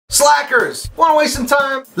Slackers, wanna waste some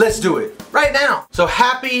time? Let's do it right now. So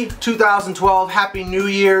happy 2012, happy New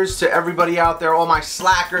Year's to everybody out there, all my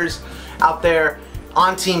slackers out there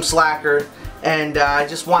on Team Slacker. And I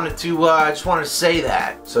just wanted to say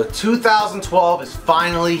that. So 2012 is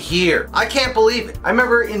finally here. I can't believe it. I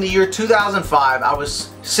remember in the year 2005, I was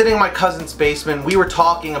sitting in my cousin's basement. We were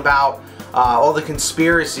talking about all the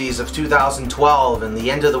conspiracies of 2012 and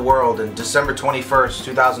the end of the world and December 21st,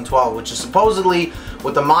 2012, which is supposedly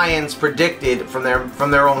what the Mayans predicted from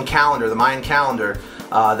their own calendar, the Mayan calendar,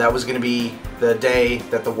 that was going to be the day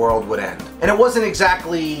that the world would end. And it wasn't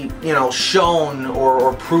exactly, you know, shown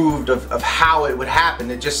or proved of how it would happen.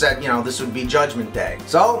 It just said, you know, this would be Judgment Day.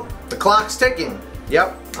 So, the clock's ticking.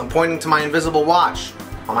 Yep, I'm pointing to my invisible watch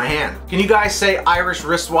on my hand. Can you guys say Irish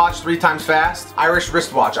wristwatch 3 times fast? Irish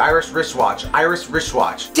wristwatch, Irish wristwatch, Irish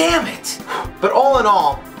wristwatch. Damn it! But all in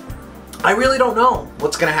all, I really don't know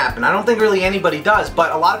what's gonna happen. I don't think really anybody does,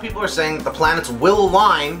 but a lot of people are saying that the planets will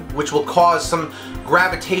align, which will cause some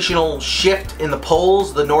gravitational shift in the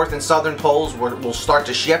poles. The north and southern poles will start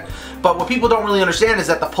to shift. But what people don't really understand is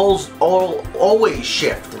that the poles always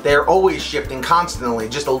shift. They're always shifting constantly,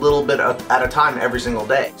 just a little bit at a time every single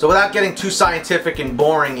day. So without getting too scientific and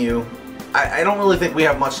boring you, I don't really think we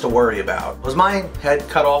have much to worry about. Was my head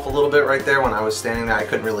cut off a little bit right there when I was standing there? I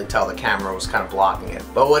couldn't really tell. The camera was kind of blocking it,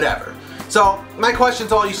 but whatever. So my question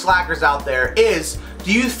to all you slackers out there is,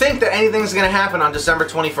 do you think that anything's gonna happen on December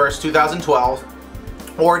 21st, 2012?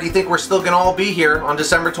 Or do you think we're still gonna all be here on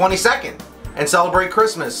December 22nd and celebrate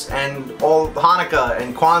Christmas and all Hanukkah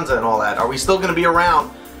and Kwanzaa and all that? Are we still gonna be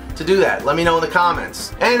around to do that? Let me know in the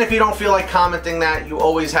comments. And if you don't feel like commenting that, you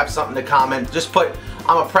always have something to comment. Just put,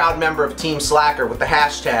 I'm a proud member of Team Slacker with the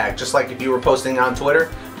hashtag, just like if you were posting on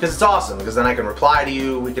Twitter, because it's awesome, because then I can reply to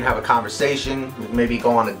you, we can have a conversation, we can maybe go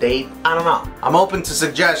on a date, I don't know. I'm open to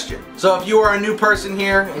suggestion. So if you are a new person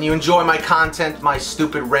here and you enjoy my content, my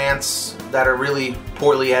stupid rants that are really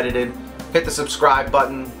poorly edited, hit the subscribe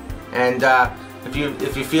button, and if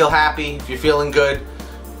you feel happy, if you're feeling good,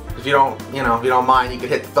 if you don't mind, you can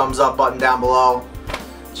hit the thumbs up button down below.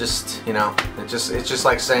 Just, you know, it's just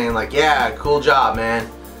like saying like, yeah, cool job, man.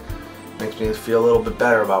 Makes me feel a little bit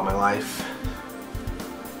better about my life.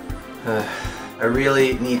 I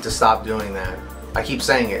really need to stop doing that. I keep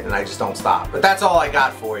saying it and I just don't stop. But that's all I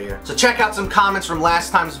got for you. So check out some comments from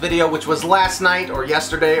last time's video, which was last night or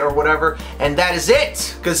yesterday or whatever. And that is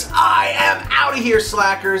it, because I am out of here,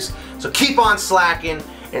 slackers. So keep on slacking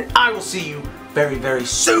and I will see you very, very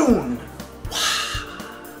soon.